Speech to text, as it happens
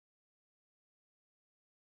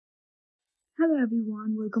Hello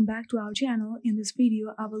everyone, welcome back to our channel. In this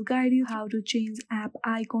video, I will guide you how to change app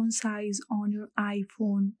icon size on your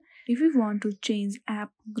iPhone. If you want to change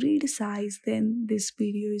app grid size, then this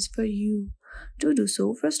video is for you. To do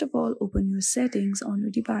so, first of all, open your settings on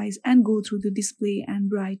your device and go through the display and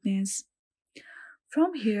brightness.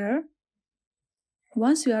 From here,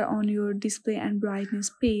 once you are on your display and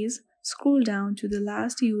brightness page, scroll down to the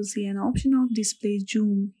last. You will see an option of display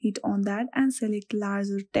zoom. Hit on that and select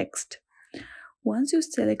larger text. Once you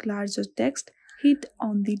select larger text, hit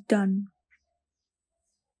on the done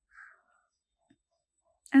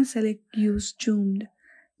and select use zoomed.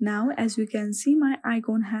 Now as you can see, my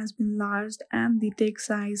icon has been enlarged and the text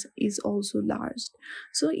size is also enlarged.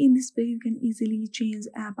 So in this way you can easily change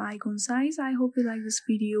app icon size. I hope you like this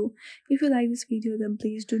video. If you like this video, then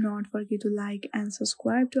please do not forget to like and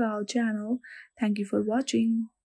subscribe to our channel. Thank you for watching.